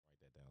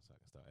so I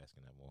can start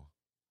asking that more.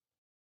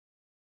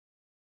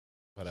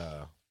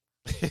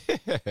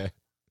 But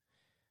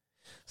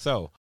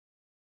so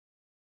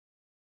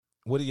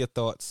what are your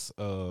thoughts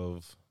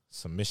of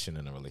submission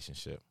in a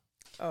relationship?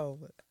 Oh,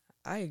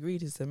 I agree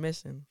to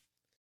submission.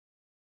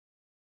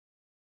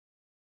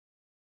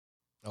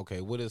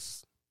 Okay, what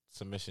is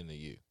submission to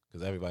you?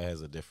 Because everybody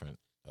has a different.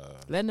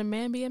 Letting a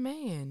man be a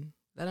man.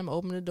 Let him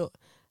open the door.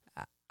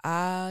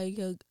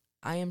 I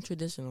am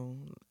traditional.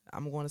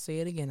 I'm going to say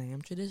it again. I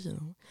am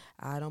traditional.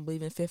 I don't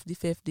believe in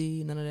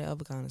 50-50, none of that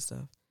other kind of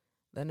stuff.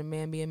 Let a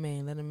man be a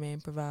man. Let a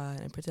man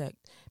provide and protect,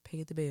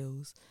 pay the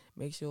bills,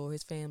 make sure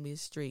his family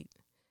is straight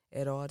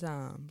at all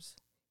times,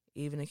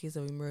 even in case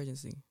of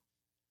emergency.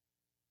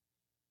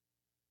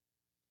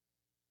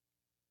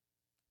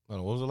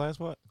 What was the last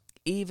part?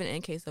 Even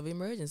in case of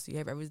emergency,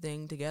 have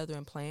everything together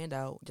and planned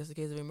out just in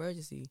case of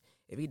emergency.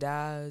 If he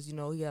dies, he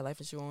got life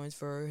insurance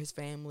for his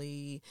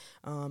family.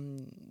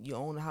 You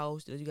own a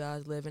house that you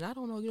guys live in. I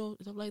don't know,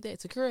 stuff like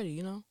that. Security,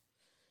 Yeah,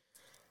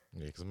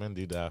 because men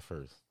do die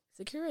first.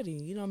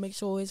 Security, make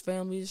sure his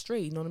family is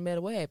straight, no matter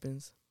what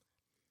happens.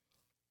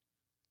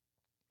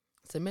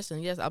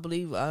 Submission, yes, I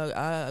believe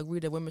I agree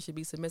that women should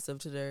be submissive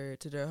to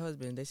their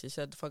husband. They should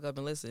shut the fuck up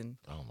and listen.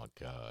 Oh my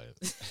God.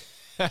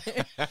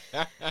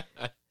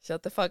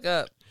 Shut the fuck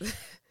up.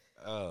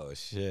 Oh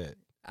shit.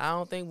 I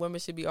don't think women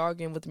should be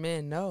arguing with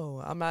men.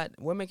 No, I'm not.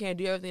 Women can't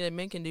do everything that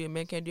men can do, and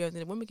men can't do everything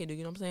that women can do.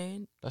 You know what I'm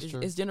saying? That's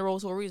true. It's gender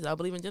roles for a reason. I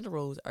believe in gender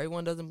roles.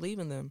 Everyone doesn't believe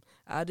in them.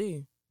 I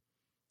do.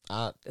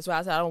 That's why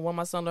I said I don't want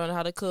my son to learn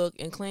how to cook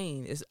and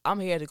clean. I'm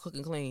here to cook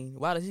and clean.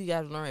 Why does he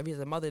got to learn if he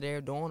has a mother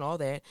there doing all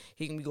that?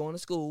 He can be going to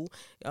school.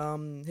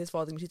 His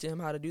father can be teaching him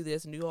how to do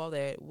this and do all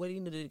that. What do you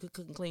need to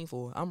cook and clean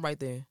for? I'm right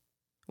there.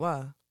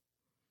 Why?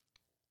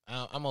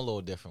 I'm a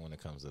little different when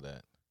it comes to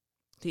that.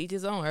 To each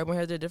his own. Everyone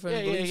has their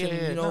different beliefs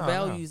and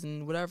values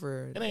and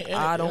whatever.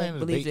 I don't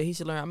believe that he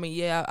should learn. I mean,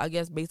 yeah, I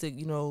guess basic,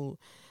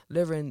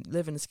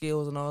 living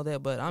skills and all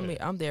that. But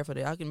I'm there for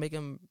that. I can make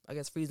him, I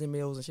guess, freezing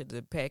meals and shit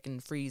to pack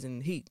and freeze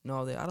and heat and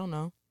all that. I don't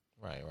know.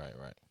 Right.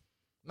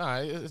 No,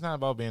 it's not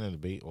about being in a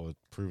debate or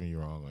proving you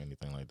wrong or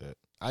anything like that.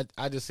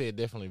 I just say it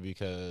differently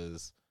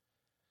because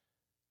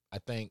I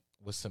think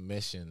with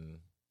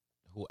submission,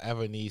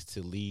 whoever needs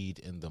to lead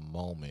in the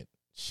moment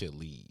should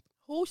lead.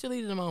 Who should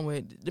lead in the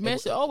moment? The man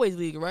should always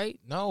lead, right?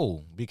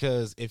 No,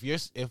 because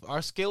if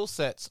our skill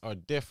sets are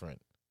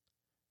different,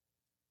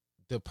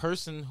 the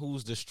person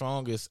who's the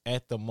strongest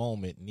at the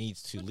moment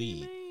needs to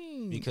lead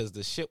because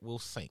the ship will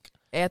sink.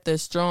 At the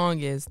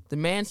strongest, the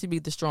man should be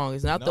the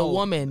strongest, not the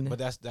woman. But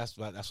that's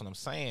what I'm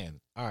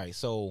saying. All right,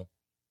 so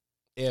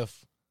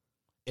if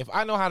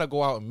I know how to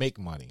go out and make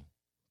money,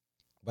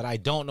 but I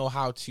don't know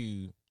how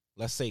to,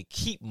 let's say,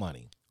 keep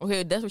money.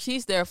 Okay, that's what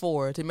she's there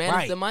for, to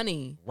manage the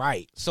money.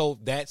 Right. So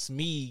that's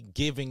me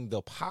giving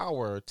the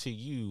power to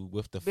you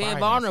with the being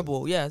finances.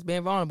 vulnerable. Yes,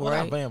 being vulnerable, well,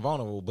 right? Not being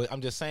vulnerable, but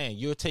I'm just saying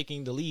you're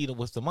taking the lead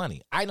with the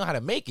money. I know how to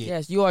make it.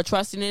 Yes, you are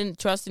trusting in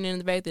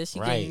the fact that she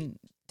can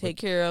take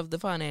care of the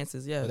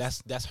finances. Yes.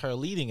 But that's her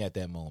leading at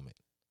that moment.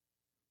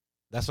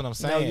 That's what I'm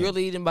saying. No, you're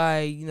leading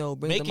by,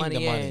 bringing the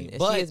money in.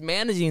 And she is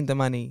managing the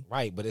money.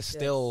 Right, but it's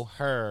still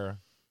her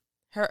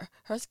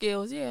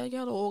skills, yeah, you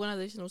got the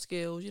organizational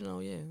skills, yeah.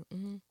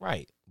 Mm-hmm.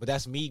 Right. But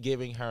that's me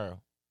giving her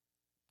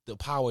the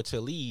power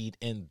to lead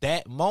in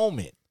that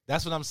moment.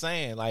 That's what I'm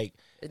saying. Like,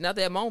 it's not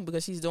that moment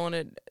because she's doing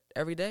it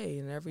every day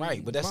and every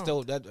right, but that's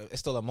month. it's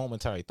still a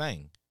momentary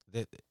thing.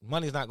 That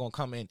money's not gonna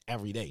come in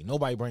every day.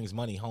 Nobody brings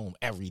money home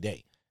every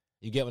day.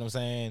 You get what I'm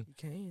saying? You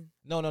can.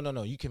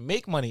 No. You can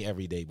make money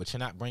every day, but you're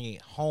not bringing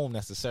it home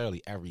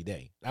necessarily every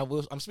day.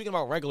 I'm speaking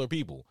about regular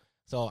people.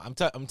 So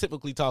I'm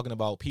typically talking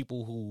about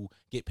people who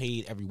get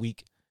paid every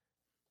week,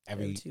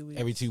 every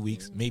 2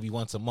 weeks, maybe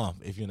once a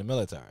month if you're in the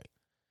military.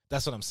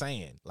 That's what I'm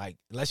saying. Like,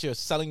 unless you're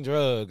selling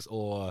drugs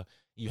or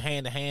you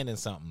hand to hand in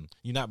something,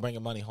 you're not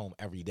bringing money home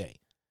every day.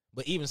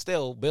 But even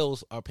still,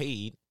 bills are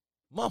paid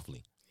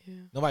monthly. Yeah.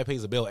 Nobody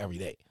pays a bill every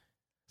day.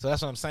 So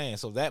that's what I'm saying.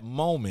 So that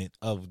moment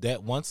of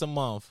that once a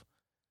month,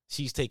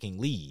 she's taking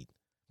lead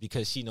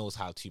because she knows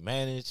how to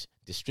manage,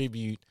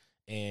 distribute,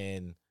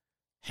 and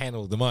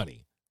handle the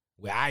money.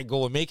 Where I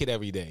go and make it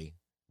every day,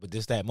 but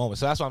just that moment.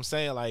 So that's what I'm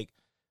saying. Like,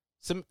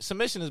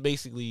 submission is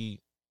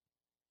basically,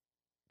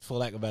 for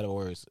lack of better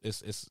words,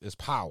 it's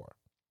power.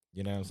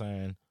 You know what I'm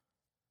saying?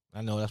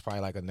 I know that's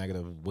probably like a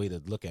negative way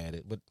to look at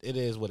it, but it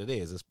is what it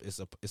is.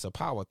 It's a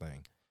power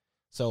thing.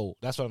 So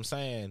that's what I'm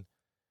saying.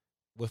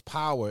 With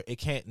power, it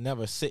can't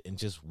never sit in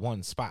just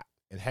one spot.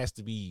 It has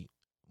to be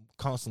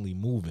constantly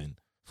moving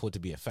for it to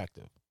be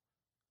effective.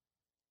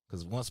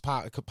 Because once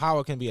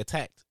power can be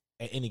attacked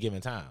at any given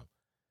time.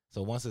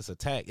 So once it's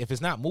attacked, if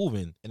it's not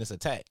moving and it's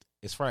attacked,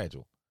 it's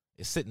fragile.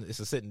 It's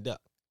a sitting duck.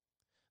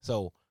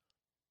 So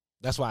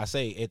that's why I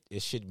say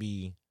it should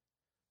be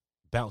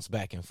bounced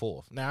back and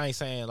forth. Now I ain't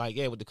saying like,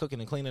 yeah, with the cooking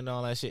and cleaning and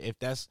all that shit.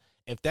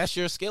 If that's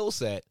your skill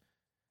set,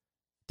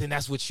 then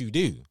that's what you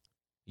do.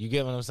 You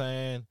get what I'm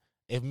saying?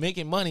 If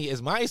making money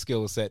is my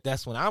skill set,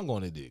 that's what I'm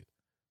going to do.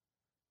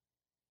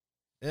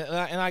 And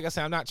like I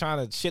said, I'm not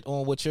trying to shit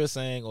on what you're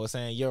saying or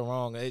saying you're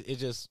wrong. It's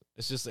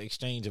just an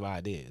exchange of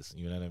ideas.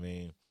 You know what I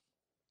mean?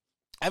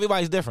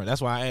 Everybody's different.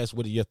 That's why I asked,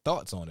 what are your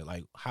thoughts on it?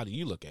 Like, how do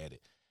you look at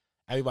it?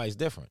 Everybody's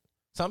different.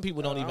 Some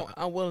people don't even.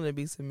 I'm willing to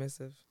be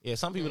submissive. Yeah,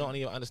 some people don't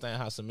even understand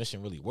how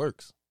submission really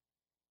works.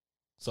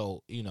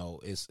 So, you know,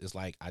 it's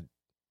like I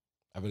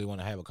really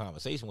want to have a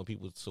conversation with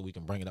people so we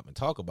can bring it up and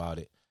talk about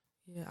it.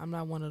 Yeah, I'm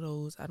not one of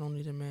those. I don't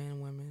need a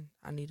man, women.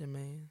 I need a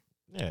man.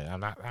 Yeah, I'm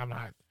not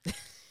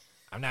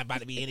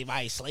about to be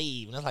anybody's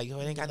slave. And it's like, yo,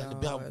 it ain't got nothing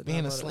to do with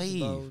being a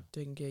slave. About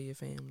taking care of your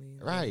family.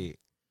 Right.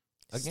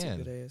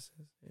 Again. Stupid asses.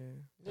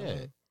 Yeah.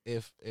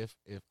 Yeah. If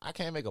I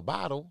can't make a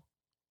bottle,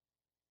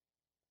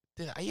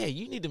 then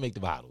you need to make the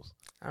bottles.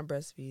 I'm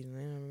breastfeeding.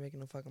 I ain't making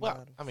no fucking Well,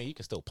 bottles. I mean, you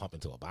can still pump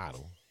into a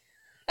bottle.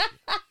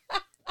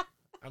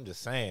 I'm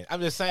just saying,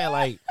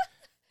 like,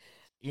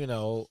 you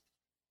know,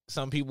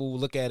 some people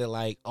look at it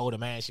like, oh, the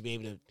man should be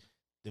able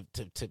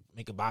to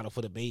make a bottle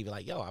for the baby.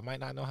 Like, yo, I might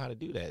not know how to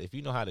do that. If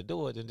you know how to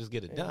do it, then just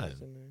get it done.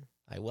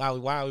 Like, why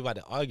are we about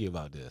to argue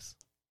about this?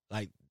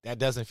 Like, that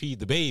doesn't feed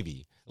the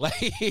baby.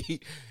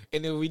 Like,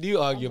 and then we do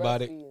argue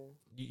about it.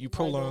 You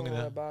prolong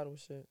it. Bottle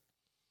shit.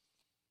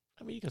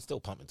 I mean, you can still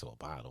pump into a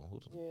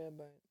bottle. Yeah,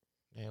 but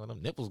when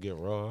them nipples get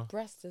raw.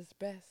 Breast is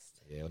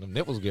best. Yeah, when them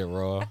nipples get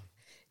raw.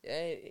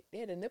 Yeah, they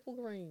had a nipple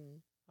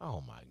cream.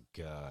 Oh my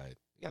God!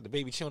 You got the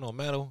baby chewing on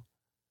metal.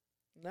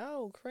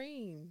 No,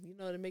 cream. You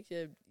know, to make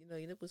your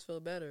nipples feel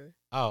better.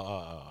 Oh!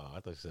 I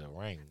thought you said a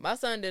ring. My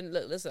son didn't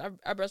listen.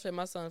 I breastfed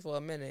my son for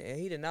a minute, and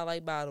he did not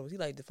like bottles. He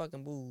liked the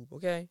fucking boob.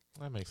 Okay,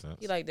 that makes sense.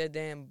 He liked that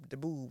the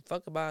boob.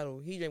 Fuck a bottle.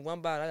 He drank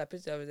one bottle. I got a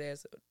picture of his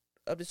ass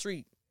up the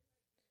street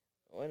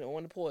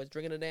on the porch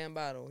drinking a damn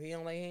bottle. He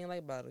ain't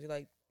like bottles. He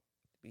like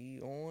be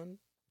on.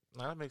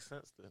 No, that makes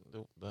sense.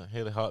 The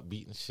hear the heart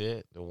beating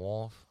shit, the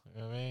warmth.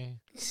 You know what I mean?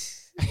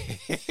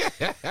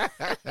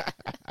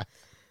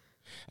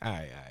 All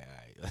right.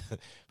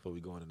 Before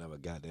we go on another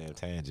goddamn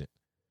tangent,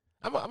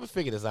 I'm gonna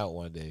figure this out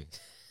one day.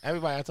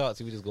 Everybody I talk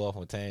to, we just go off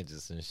on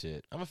tangents and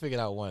shit. I'm gonna figure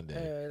it out one day.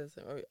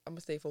 All right, I'm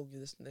gonna stay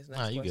focused. This next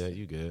Nah, you question. good.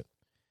 You good.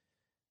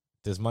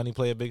 Does money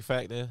play a big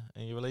factor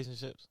in your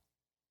relationships?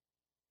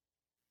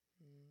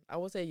 I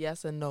would say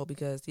yes and no,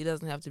 because he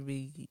doesn't have to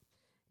be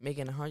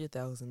making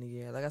 $100,000 a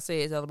year. Like I said,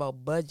 it's all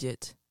about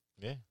budget.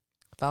 Yeah.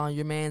 Following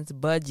your man's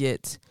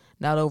budget,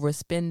 not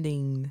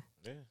overspending.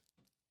 Yeah.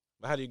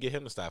 But how do you get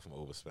him to stop from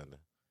overspending?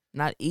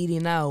 Not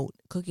eating out,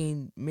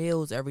 cooking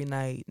meals every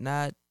night,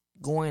 not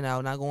going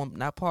out,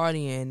 not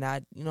partying,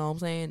 not, you know what I'm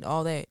saying?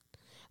 All that.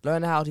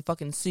 Learning how to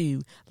fucking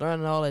sew,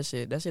 learning all that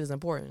shit. That shit is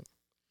important.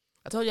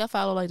 I told you I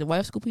follow like the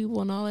wife school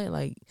people and all that.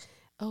 Like,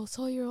 oh,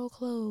 sew your own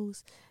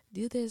clothes.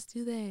 Do this,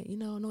 do that. You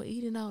know, no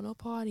eating out, no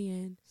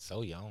partying.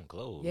 Sew your own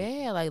clothes.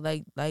 Yeah,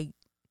 like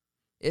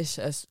it's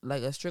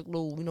like a strict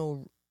little, you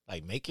know.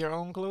 Like make your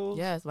own clothes?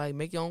 Yeah, it's like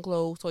make your own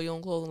clothes, sew your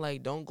own clothes, and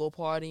like don't go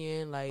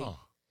partying. Like,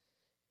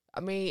 I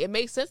mean, it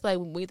makes sense. Like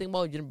when you think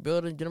about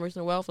building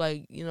generational wealth,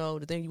 like, you know,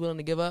 the thing you're willing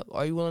to give up.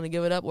 Are you willing to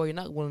give it up, or you're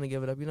not willing to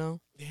give it up? You know?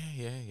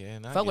 Yeah.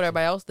 Fuck what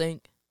everybody else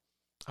think.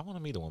 I want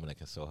to meet a woman that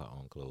can sew her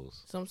own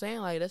clothes. So I'm saying,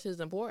 like, that shit's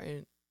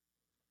important.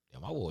 Yeah,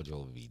 my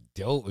wardrobe would be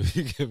dope if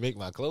you could make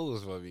my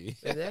clothes for me.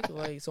 Exactly,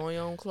 like sewing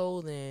your own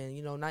clothing,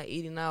 you know, not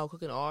eating out,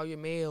 cooking all your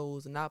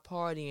meals, and not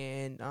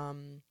partying.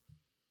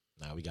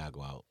 Nah, we gotta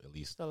go out at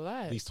least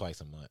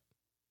twice a month.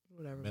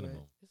 Whatever,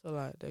 minimum. It's a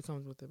lot that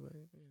comes with it. But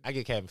yeah. I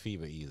get cabin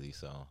fever easy,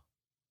 so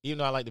even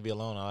though I like to be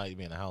alone, I like to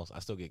be in the house. I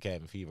still get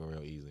cabin fever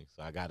real easy,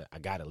 so I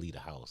gotta leave the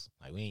house.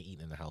 Like, we ain't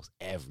eating in the house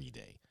every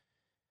day.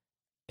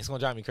 It's gonna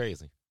drive me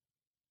crazy.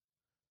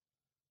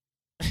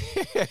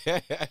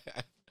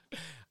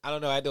 I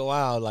don't know. After a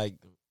while, like,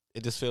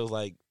 it just feels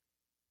like,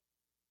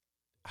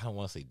 I don't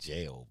want to say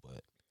jail,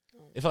 but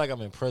it feels like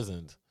I'm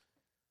imprisoned.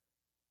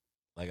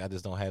 Like, I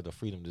just don't have the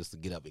freedom just to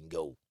get up and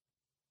go.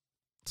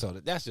 So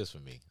that's just for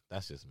me.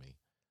 That's just me.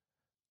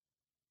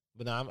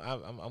 But no,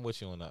 I'm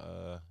with you on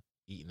the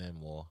eating in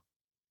more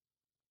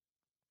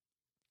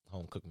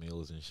home cooked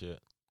meals and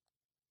shit.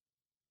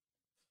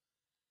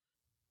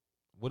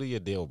 What are your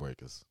deal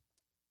breakers?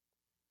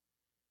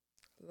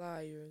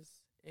 Liars,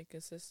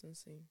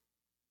 inconsistency.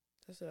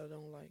 That's what I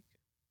don't like.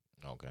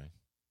 Okay.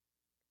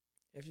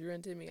 If you're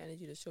into me, I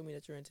need you to show me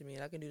that you're into me,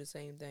 and I can do the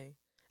same thing.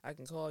 I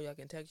can call you, I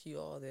can text you,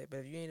 all that. But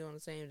if you ain't doing the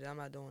same, then I'm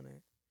not doing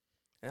that.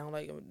 And I don't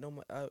like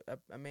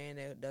a man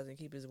that doesn't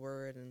keep his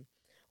word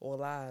or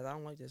lies. I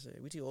don't like that shit.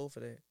 We too old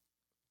for that.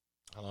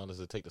 How long does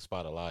it take to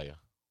spot a liar?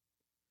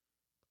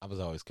 I was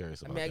always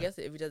curious about that. I guess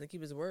if he doesn't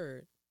keep his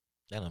word,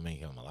 that don't make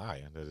him a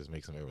liar. That just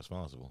makes him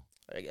irresponsible.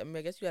 I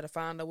guess you got to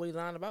find out what he's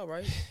lying about,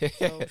 right?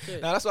 So,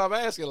 now, that's what I'm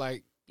asking.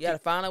 Like, you got to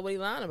find out what he's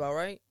lying about,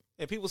 right?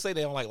 And people say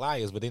they don't like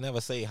liars, but they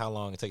never say how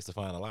long it takes to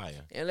find a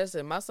liar. And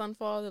listen, my son's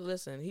father,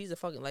 he's a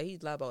fucking, like,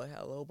 he's lied about a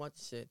whole bunch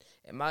of shit.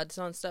 And my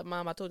son's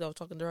stepmom, I told you I was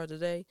talking to her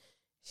today.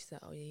 She said,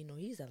 oh, yeah, you know,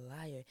 he's a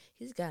liar.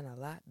 He's gotten a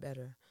lot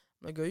better.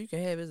 I'm like, girl, you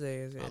can have his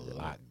ass. A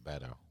lot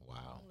better.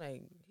 Wow. I'm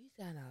like, he's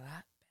gotten a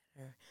lot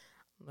better.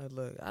 I'm like,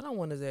 look, I don't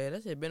want his ass.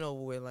 That shit been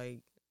over with. Like,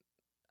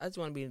 I just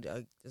want to be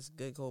just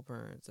good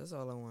co-parents. That's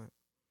all I want.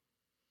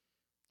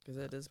 Because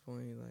at this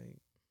point, like,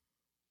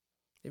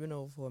 they've been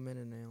over for a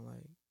minute now.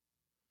 Like,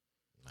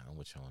 Nah, I'm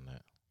with you on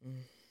that.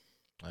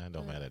 mm. It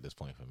don't matter at this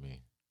point for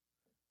me.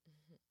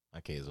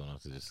 My kids don't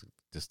have to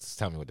just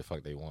tell me what the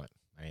fuck they want.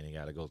 I ain't even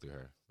got to go through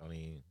her. Don't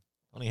even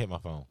hit my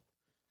phone.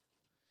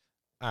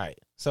 All right,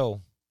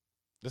 so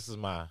this is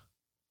my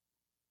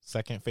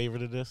second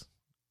favorite of this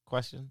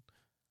question.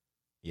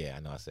 Yeah,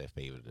 I know I said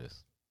favorite of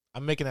this.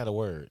 I'm making that a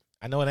word.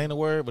 I know it ain't a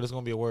word, but it's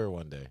going to be a word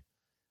one day.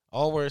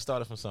 All words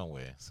started from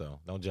somewhere, so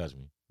don't judge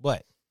me.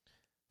 But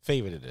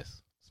favorite of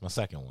this. It's my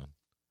second one.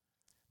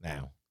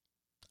 Now,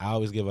 I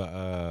always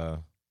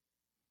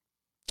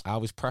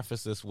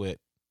preface this with,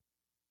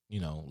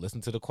 listen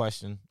to the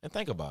question and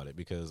think about it,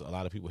 because a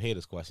lot of people hear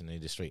this question and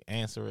they just straight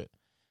answer it.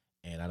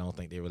 And I don't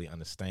think they really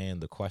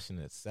understand the question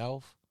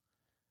itself.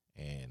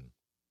 And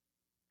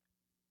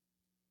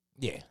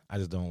yeah, I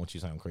just don't want you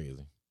to sound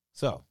crazy.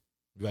 So,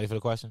 you ready for the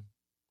question?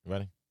 You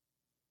ready?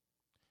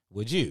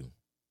 Would you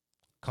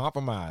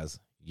compromise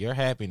your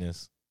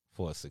happiness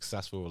for a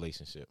successful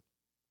relationship?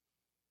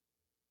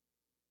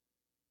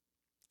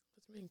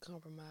 What do you mean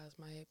compromise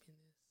my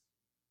happiness?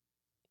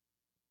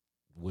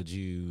 Would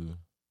you...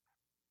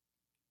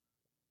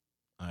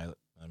 All right,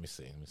 let me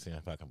see. Let me see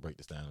if I can break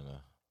this down in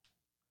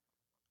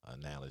an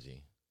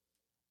analogy.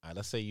 All right,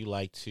 let's say you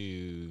like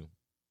to...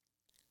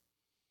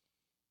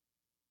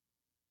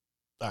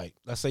 All right,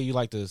 let's say you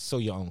like to sew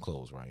your own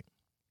clothes, right?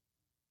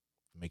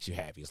 It makes you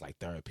happy. It's like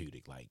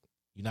therapeutic. Like,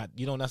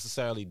 you don't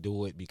necessarily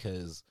do it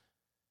because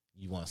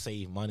you want to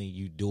save money.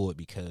 You do it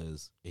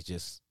because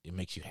it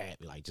makes you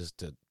happy. Like, just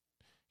to,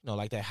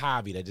 like that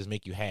hobby that just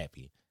make you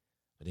happy.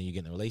 But then you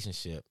get in a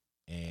relationship,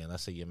 and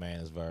let's say your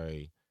man is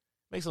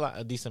makes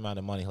a decent amount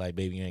of money. Like,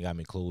 baby, you ain't got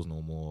me clothes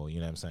no more. You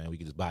know what I'm saying? We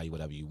can just buy you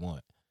whatever you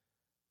want.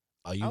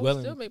 Are you willing? I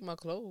would still make my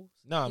clothes.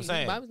 No, I'm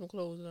saying. Buy me some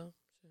clothes though.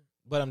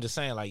 But I'm just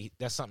saying, like,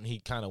 that's something he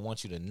kind of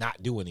wants you to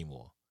not do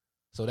anymore.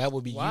 So that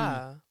would be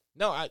why? You.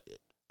 No,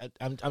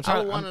 I'm trying. I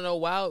would want to know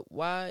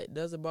why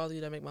does it bother you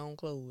to make my own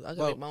clothes? I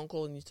can make my own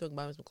clothes and you still can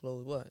buy me some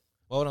clothes. What?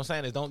 Well, what I'm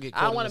saying is don't get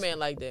caught. I don't want a man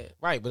like that.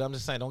 Right, but I'm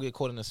just saying don't get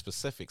caught in the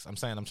specifics. I'm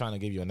saying I'm trying to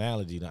give you an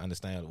analogy to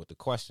understand what the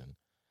question.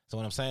 So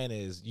what I'm saying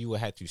is you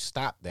would have to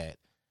stop that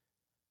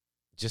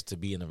just to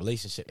be in a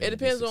relationship. It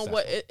depends on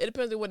what it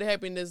depends on what the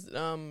happiness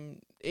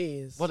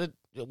is. Well,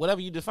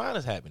 whatever you define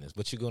as happiness,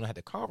 but you're gonna have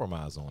to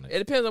compromise on it. It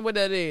depends on what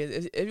that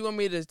is. If you want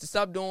me to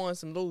stop doing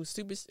some little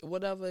stupid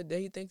whatever that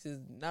he thinks is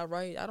not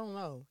right, I don't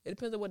know. It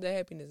depends on what that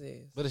happiness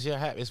is. But it's your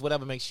it's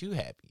whatever makes you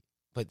happy.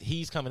 But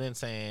he's coming in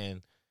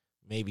saying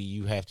maybe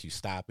you have to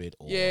stop it.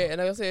 Or yeah, and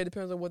like I said, it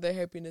depends on what that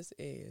happiness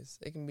is.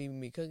 It can be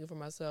me cooking for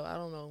myself. I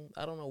don't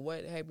know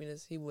what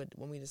happiness he would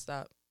want me to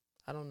stop.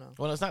 I don't know.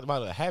 Well, it's not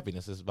about the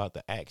happiness. It's about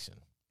the action.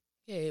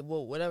 Yeah,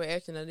 well, whatever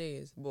action that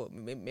is. Well,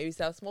 maybe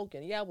stop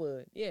smoking. Yeah, I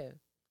would. Yeah.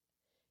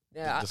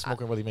 Now, the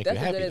smoking really make you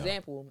happy. That's a good though.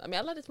 example. I mean,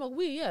 I like to smoke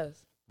weed,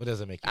 yes. But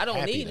does it make you I don't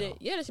happy, need though? it.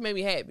 Yeah, that should make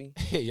me happy.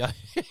 Yeah.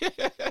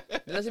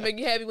 Does it make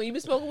you happy when you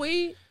been smoking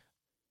weed?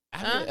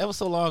 That was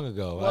so long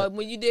ago. Well,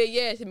 when you did,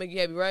 yeah, it should make you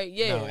happy, right?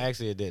 Yeah. No,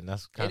 actually, it didn't.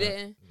 That's kind of. It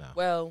didn't? No.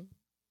 Well,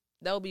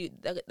 that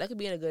could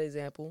be a good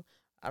example.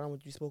 I don't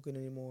want you smoking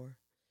anymore.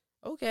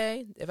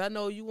 Okay. If I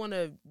know you want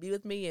to be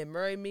with me and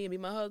marry me and be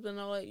my husband and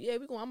all that, yeah,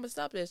 I'm going to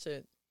stop that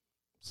shit.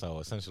 So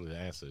essentially, the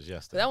answer is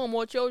yes. Because I want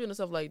more children and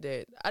stuff like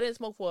that. I didn't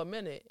smoke for a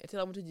minute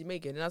until I went to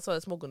Jamaica, and I started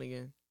smoking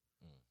again.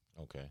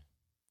 Okay.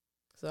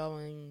 So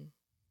I mean,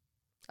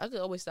 I could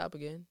always stop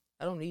again.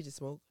 I don't need to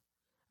smoke.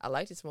 I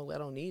like to smoke, but I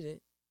don't need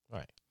it.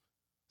 Right.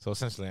 So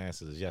essentially, the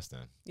answer is yes.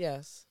 Then.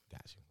 Yes.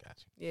 Got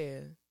you.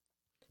 Yeah,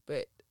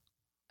 but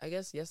I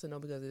guess yes or no,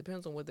 because it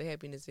depends on what the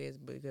happiness is.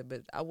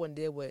 But I wouldn't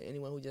deal with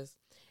anyone who just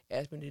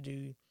asked me to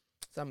do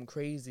something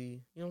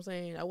crazy. You know what I'm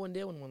saying? I wouldn't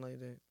deal with one like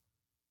that.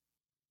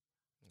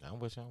 I'm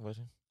with you.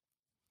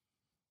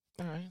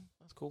 All right,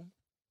 that's cool.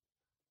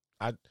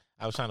 I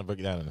was trying to break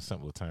it down in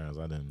simple terms.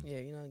 I didn't. Yeah,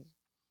 you know.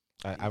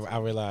 I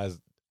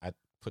realized I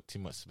put too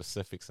much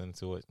specifics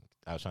into it.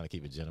 I was trying to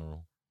keep it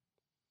general.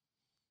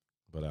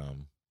 But all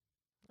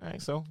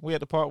right. So we at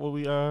the part where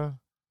we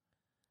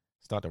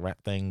start to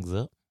wrap things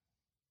up.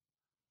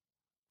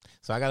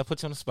 So I got to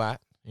put you on the spot.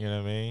 You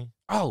know what I mean?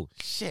 Oh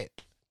shit!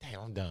 Damn,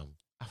 I'm dumb.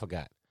 I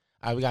forgot.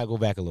 All right, we gotta go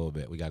back a little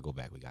bit. We gotta go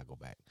back.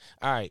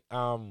 All right.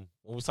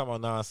 When we talk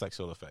about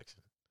non-sexual affection,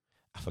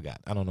 I forgot.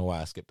 I don't know why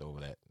I skipped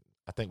over that.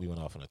 I think we went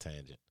off on a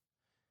tangent.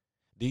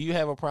 Do you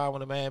have a problem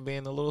with a man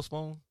being a little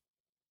spoon?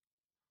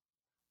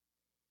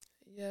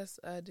 Yes,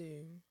 I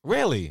do.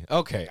 Really?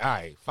 Okay. All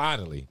right.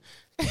 Finally.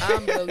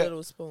 I'm the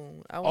little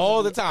spoon.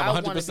 All the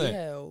time.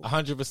 100%.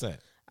 100%.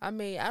 I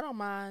mean, I don't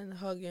mind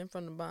hugging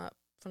from the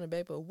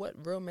back, but what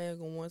real man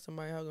gonna want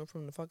somebody hugging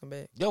from the fucking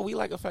back? Yo, we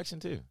like affection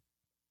too.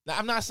 Now,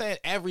 I'm not saying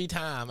every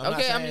time. I'm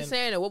just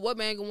saying that. What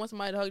man gonna want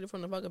somebody to hug you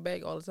from the fucking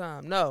back all the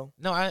time? No.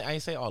 No, I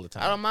ain't say all the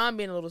time. I don't mind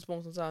being a little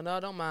spoon sometimes. No, I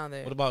don't mind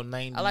that. What about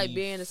 90? I like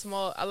being a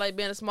small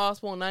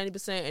spoon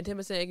 90%, and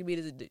 10% it can be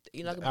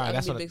I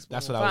can be a big spoon.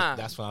 That's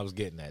what I was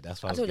getting at.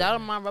 That's what I told you. I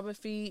don't mind rubbing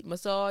feet,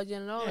 massaging,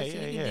 and all that.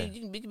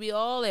 You can be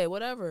all that,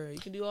 whatever. You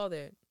can do all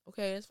that.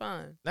 Okay, that's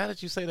fine. Now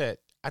that you say that,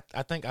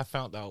 I think I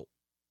found out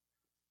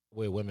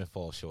where women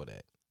fall short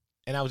at.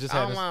 And I was just I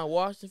having don't mind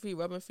washing feet,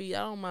 rubbing feet. I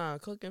don't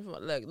mind cooking.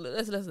 Like,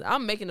 listen.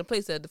 I'm making the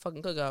plates at the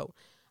fucking cookout.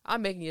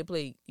 I'm making your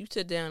plate. You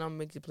sit down. I'm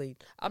making your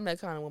plate. I'm that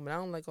kind of woman. I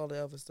don't like all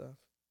the other stuff.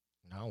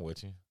 No, I'm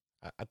with you.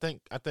 I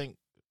think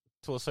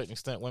to a certain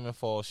extent, women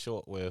fall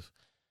short with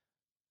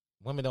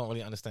women don't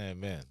really understand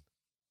men,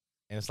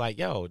 and it's like,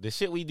 yo, the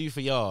shit we do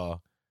for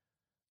y'all,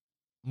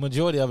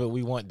 majority of it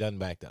we want done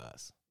back to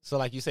us. So,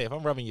 like you say, if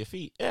I'm rubbing your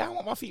feet, yeah, I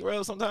want my feet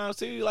rubbed sometimes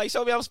too. Like,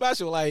 show me I'm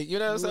special. Like, you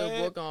know what I'm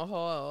saying? Work on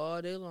hard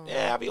all day long.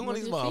 Yeah, I be on Want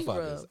these your feet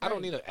motherfuckers. rubbed, I don't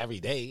right. need it every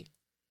day,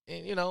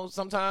 and you know,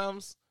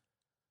 sometimes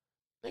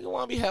nigga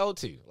want to be held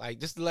to, like,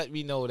 just to let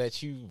me know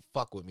that you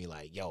fuck with me.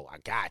 Like, yo, I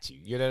got you.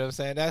 You know what I'm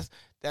saying?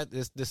 That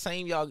is the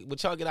same y'all.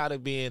 What y'all get out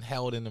of being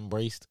held and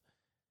embraced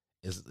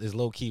is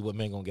low key what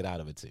men gonna get out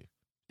of it too.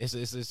 It's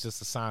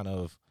just a sign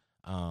of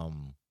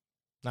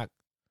not.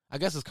 I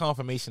guess it's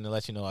confirmation to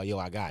let you know, yo,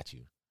 I got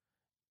you.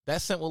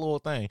 That simple little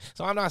thing.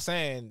 So I'm not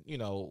saying, you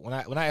know, when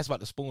I asked about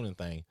the spooning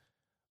thing,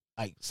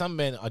 like some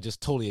men are just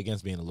totally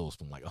against being a little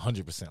spoon, like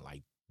 100%,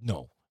 like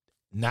no,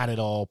 not at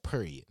all.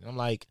 Period. And I'm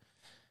like,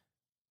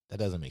 that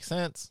doesn't make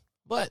sense,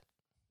 but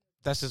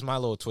that's just my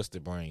little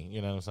twisted brain.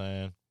 You know what I'm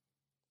saying?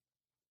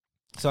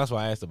 So that's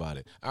why I asked about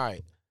it. All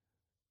right.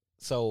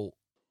 So,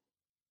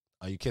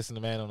 are you kissing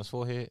the man on his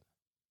forehead?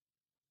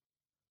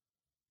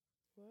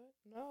 What?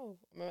 No.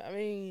 I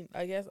mean,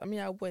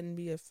 I wouldn't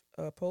be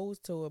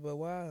opposed to it, but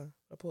why?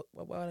 Why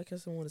would I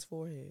kiss him on his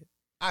forehead?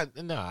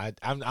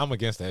 I'm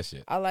against that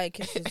shit. I like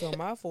kisses on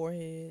my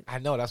forehead. I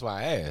know, that's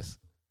why I asked.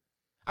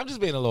 I'm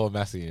just being a little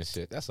messy and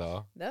shit. That's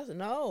all. That's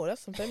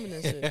some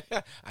feminine shit.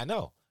 I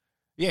know.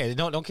 Yeah,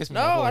 don't kiss me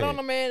No, on the forehead. I don't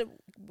know, man.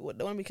 Don't want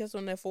to be kissed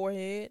on that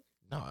forehead.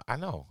 No, I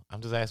know.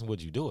 I'm just asking,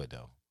 would you do it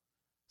though?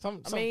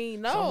 Some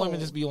women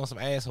just be on some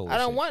asshole. I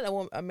don't shit.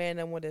 want a man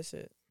that want that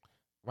shit.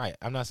 Right.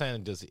 I'm not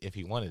saying just if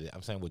he wanted it.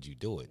 I'm saying, would you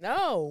do it?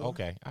 No.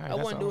 Okay. All right. I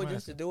wouldn't do it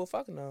just to do it.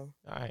 Fuck no.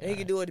 All right. And he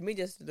could do it to me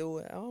just to do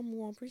it. I'm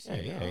gonna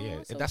appreciate it.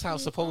 Yeah. So That's how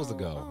it's cute. supposed to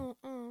go.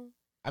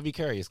 I'd be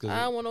curious because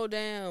I don't want no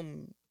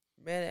damn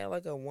man act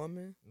like a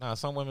woman. nah,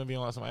 some women be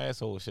on some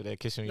asshole shit. They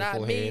kiss you on your Not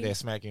forehead. me. They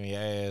smack you in your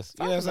ass.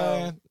 Fuck you know what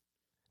I'm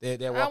saying?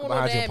 They I walk don't want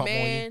behind no you and damn pump on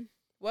you. man.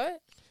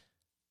 What?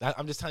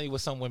 I'm just telling you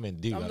what some women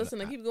do. I'm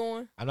listening. Keep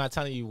going. I'm not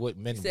telling you what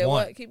men You said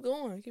want. what? Keep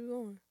going. Keep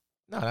going.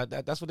 No,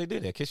 that's what they do.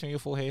 They kiss you on your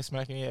forehead,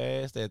 smack you in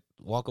your ass. They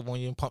walk up on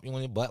you and pump you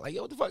on your butt. Like,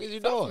 yo, what the fuck is you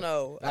Fuck doing?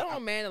 no. I don't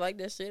want a man that like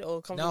that shit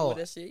or comfortable with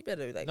that shit. You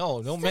better like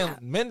no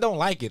stop. men don't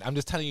like it. I'm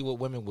just telling you what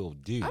women will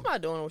do. I'm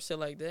not doing no shit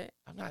like that.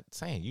 I'm not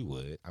saying you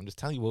would. I'm just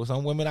telling you what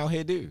some women out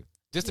here do.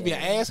 Just to be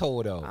an Yeah.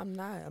 asshole though. I'm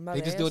not.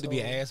 They just do it to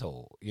be an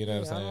asshole. You know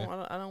what I'm saying?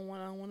 I don't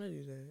want to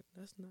do that.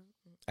 That's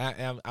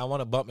not. I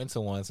want to bump into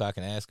one so I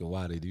can ask her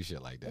why they do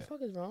shit like What the that.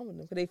 fuck is wrong with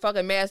them? Cause they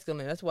fucking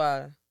masculine. That's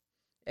why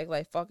act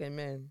like fucking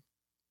men.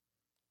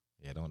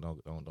 Yeah, don't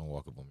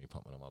walk up on me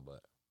pumping on my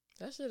butt.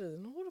 That shit is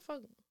who the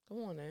fuck. Come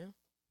on now.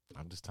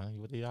 I'm just telling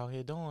you what they out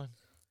here doing.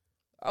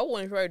 I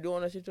wouldn't try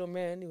doing that shit to a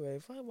man anyway.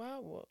 Fuck, why?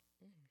 What?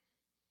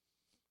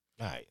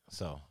 All right,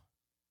 so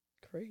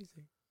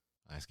Crazy.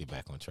 let's get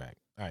back on track.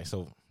 All right,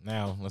 so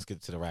now let's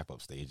get to the wrap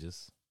up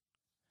stages.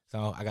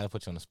 So I got to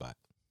put you on the spot.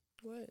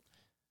 What?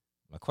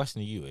 My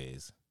question to you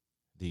is,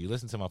 do you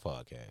listen to my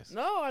podcast?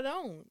 No, I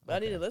don't. But I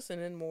need Okay. to listen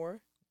in more.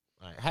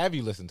 All right, have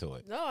you listened to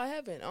it? No, I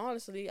haven't.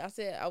 Honestly, I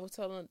was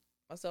telling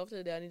myself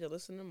today I need to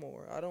listen to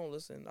more. I don't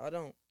listen. I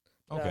don't.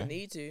 But I Okay.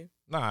 need to.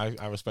 No, I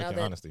respect Now your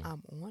that honesty.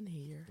 I'm on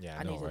here. Yeah,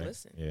 I know, need right? to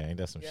listen. Yeah, ain't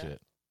that some Yeah.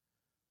 shit?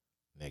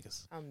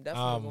 Niggas. I'm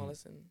definitely gonna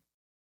listen.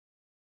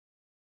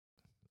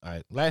 All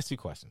right, last two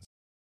questions.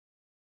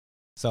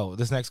 So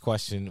this next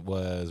question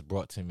was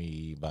brought to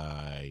me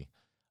by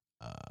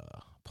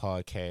a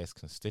podcast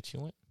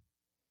constituent,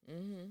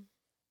 Mm-hmm.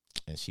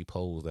 and she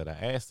posed that I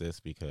asked this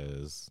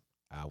because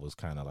I was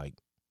kind of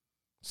like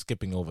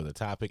skipping over the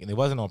topic, and it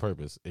wasn't on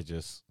purpose. It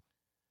just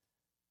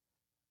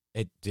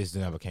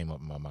never came up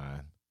in my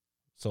mind.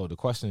 So the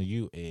question to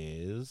you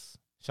is,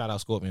 shout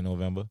out Scorpion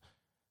November,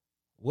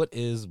 what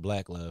is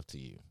black love to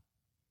you?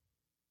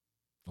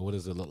 Or what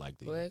does it look like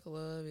to you? Black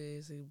love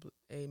is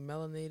a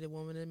melanated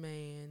woman and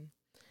man.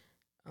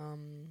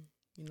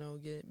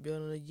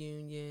 Building a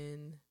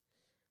union.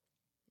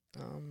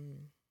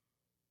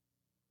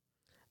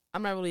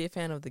 I'm not really a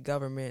fan of the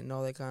government and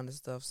all that kind of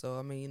stuff. So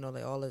I mean,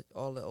 like all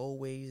the old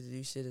ways to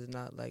do shit is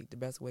not like the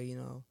best way,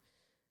 So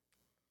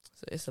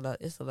it's a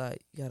lot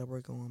you gotta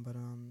work on. But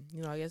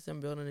I guess I'm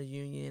building a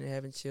union and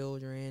having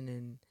children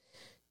and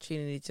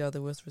treating each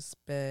other with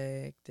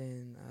respect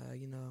and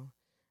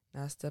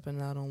not stepping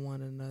out on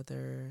one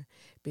another,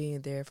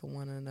 being there for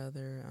one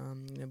another,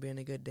 being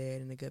a good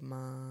dad and a good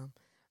mom,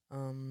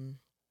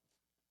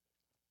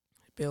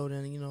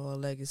 building, a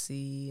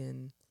legacy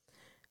and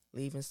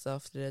leaving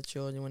stuff to their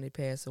children when they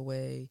pass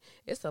away.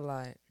 It's a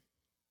lot.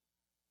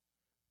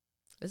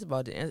 It's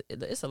about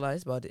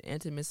the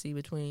intimacy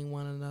between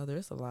one another.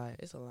 It's a lot.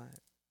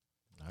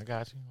 I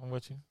got you. I'm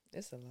with you.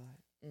 It's a lot.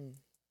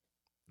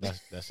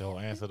 That's your whole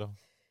answer though.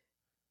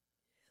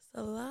 It's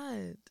a lot.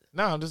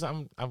 No,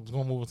 I'm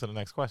gonna move into the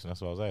next question.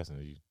 That's what I was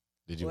asking you.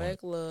 Did you?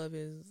 Black love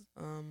is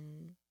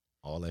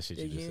All that shit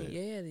you just said.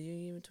 Yeah, the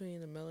union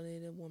between a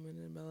melanated woman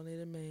and a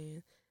melanated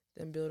man,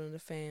 them building a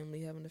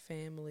family, having a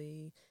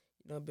family,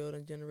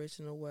 building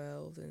generational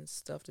wealth and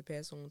stuff to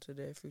pass on to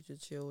their future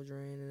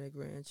children and their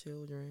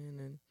grandchildren,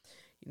 and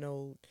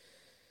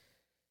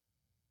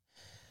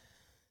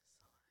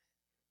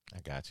I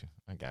got you.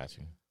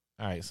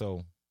 All right,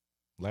 so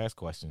last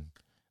question.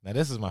 Now,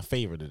 this is my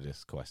favorite of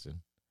this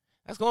question.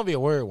 That's going to be a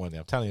word one day.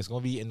 I'm telling you, it's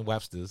going to be in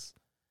Webster's,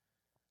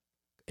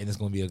 and it's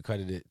going to be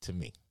accredited to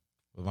me.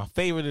 But my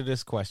favorite of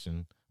this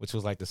question, which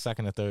was like the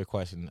second or third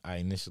question I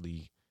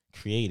initially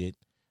created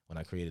when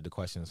I created the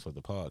questions for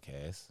the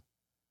podcast.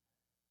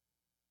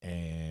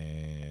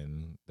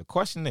 And the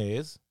question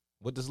is,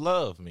 what does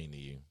love mean to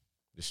you?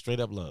 Just straight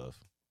up love.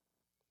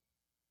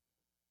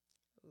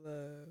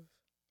 Love.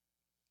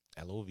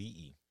 Love.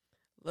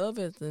 Love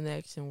is an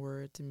action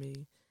word to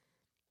me.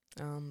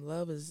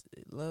 Love is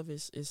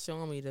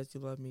showing me that you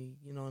love me,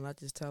 not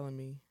just telling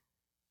me.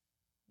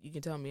 You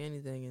can tell me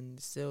anything and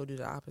still do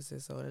the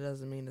opposite, so that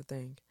doesn't mean a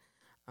thing.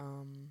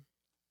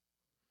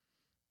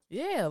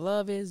 Yeah,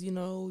 love is, you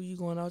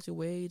going out your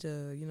way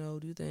to,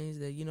 do things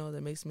that,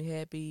 that makes me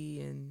happy,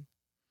 and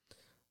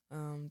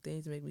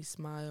things that make me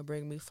smile,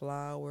 bring me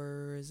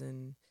flowers,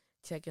 and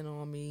checking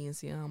on me and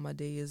seeing how my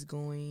day is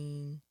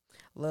going.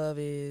 Love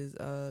is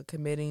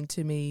committing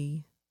to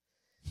me.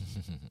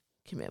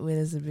 Commitment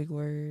is a big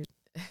word.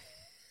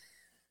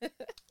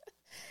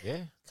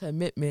 Yeah.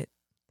 Commitment.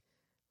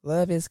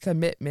 Love is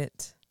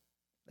commitment.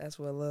 That's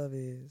what love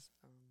is.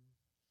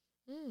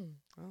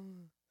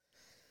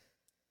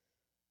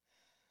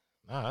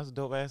 Nah, that's a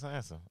dope ass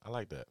answer. I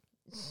like that.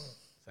 It's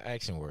an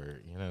action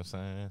word. You know what I'm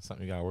saying?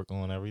 Something you gotta work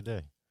on every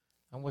day.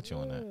 I'm with you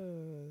on that.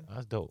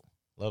 That's dope.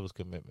 Love is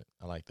commitment.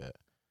 I like that.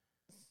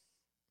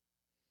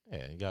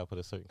 Yeah, you gotta put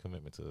a certain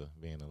commitment to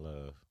being in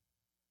love,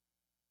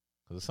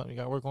 because it's something you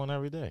gotta work on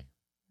every day.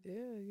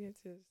 Yeah,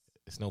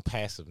 It's no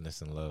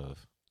passiveness in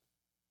love.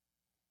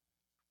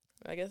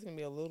 I guess it can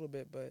be a little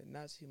bit, but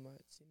not too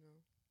much,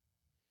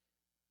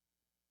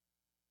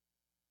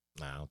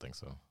 Nah, I don't think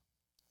so.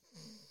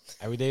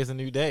 Every day is a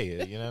new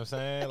day. You know what I'm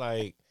saying?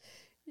 Like,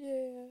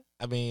 yeah.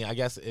 I mean, I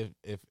guess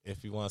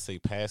if you want to say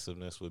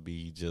passiveness would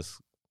be just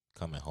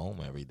coming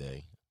home every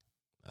day.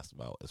 That's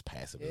about as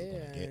passive as it's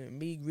gonna get. And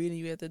me greeting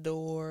you at the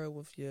door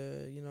with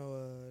your,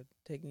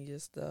 taking your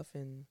stuff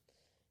and,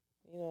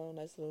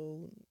 nice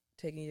little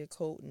taking your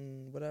coat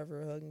and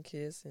whatever, hug and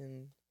kiss,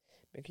 and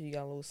make sure you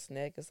got a little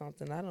snack or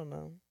something. I don't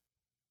know.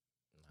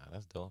 Nah,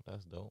 that's dope.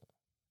 That's dope.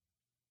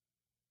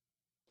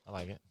 I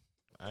like it.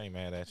 I ain't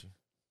mad at you.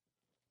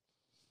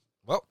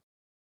 Well,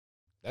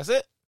 that's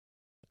it.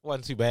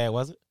 Wasn't too bad,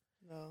 was it?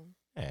 No.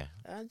 Yeah.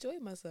 I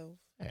enjoyed myself.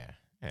 Yeah.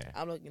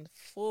 I'm looking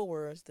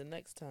forward to the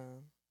next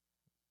time.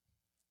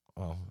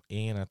 Well,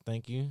 Ian, I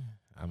thank you.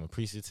 I'm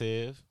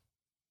appreciative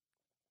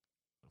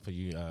for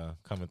you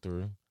coming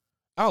through.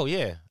 Oh,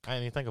 yeah. I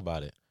didn't even think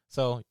about it.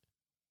 So,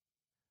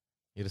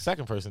 you're the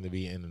second person to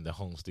be in the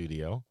home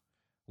studio,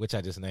 which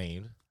I just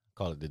named.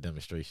 Call it the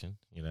demonstration.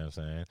 You know what I'm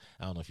saying?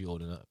 I don't know if you're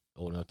old enough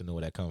to know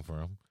where that come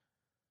from.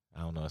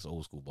 I don't know. It's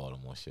old school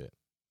Baltimore shit.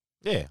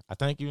 Yeah, I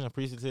thank you and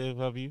appreciative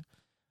of you.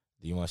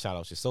 Do you want to shout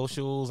out your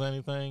socials or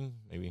anything?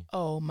 Maybe.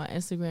 Oh, my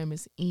Instagram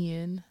is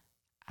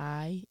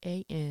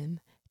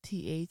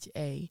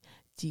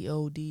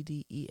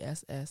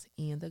IanThaGoddess,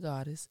 Ian the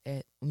Goddess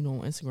at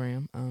on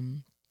Instagram.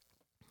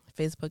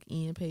 Facebook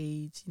Ian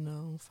page,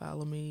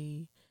 follow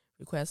me,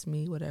 request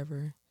me,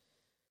 whatever.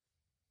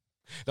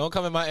 Don't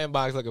come in my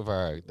inbox looking for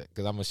her,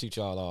 because I'm gonna shoot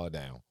y'all all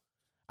down.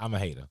 I'm a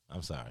hater.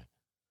 I'm sorry.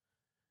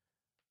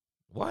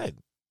 What?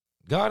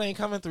 God ain't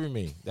coming through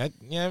me. That,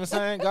 you know what I'm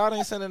saying? God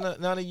ain't sending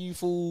none of you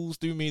fools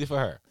through me for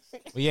her.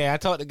 But yeah, I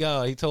talked to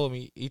God. He told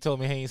me he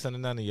ain't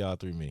sending none of y'all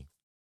through me.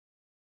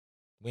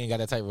 We ain't got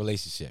that type of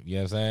relationship. You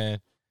know what I'm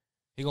saying?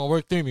 He gonna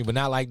work through me, but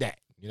not like that.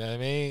 You know what I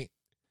mean?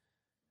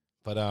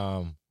 But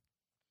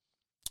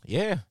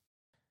yeah.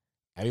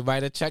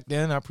 Everybody that checked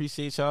in, I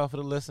appreciate y'all for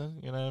the listen.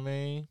 You know what I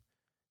mean?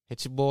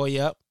 Hit your boy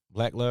up,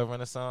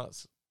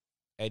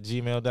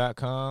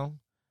 blackloverenaissance@gmail.com.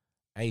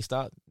 Hey,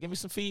 give me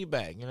some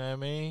feedback. You know what I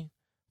mean?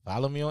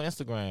 Follow me on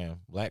Instagram,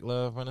 Black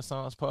Love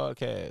Renaissance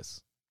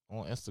Podcast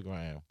on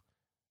Instagram.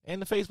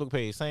 And the Facebook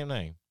page, same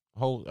name.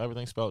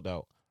 Everything spelled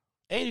out.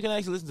 And you can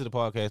actually listen to the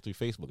podcast through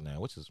Facebook now,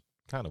 which is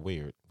kind of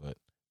weird, but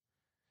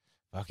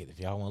fuck it. If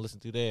y'all want to listen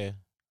through there,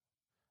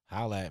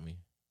 holla at me.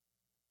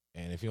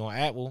 And if you're on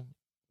Apple,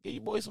 give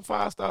your boy some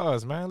 5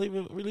 stars, man. Leave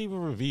a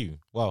review.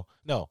 Well,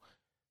 no.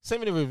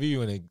 Send me the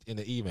review in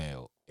the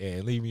email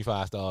and leave me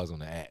 5 stars on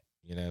the app.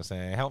 You know what I'm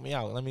saying? Help me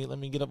out. Let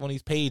me get up on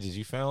these pages.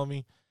 You feel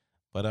me?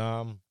 But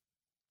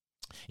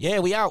yeah,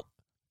 we out.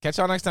 Catch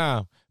y'all next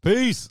time.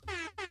 Peace.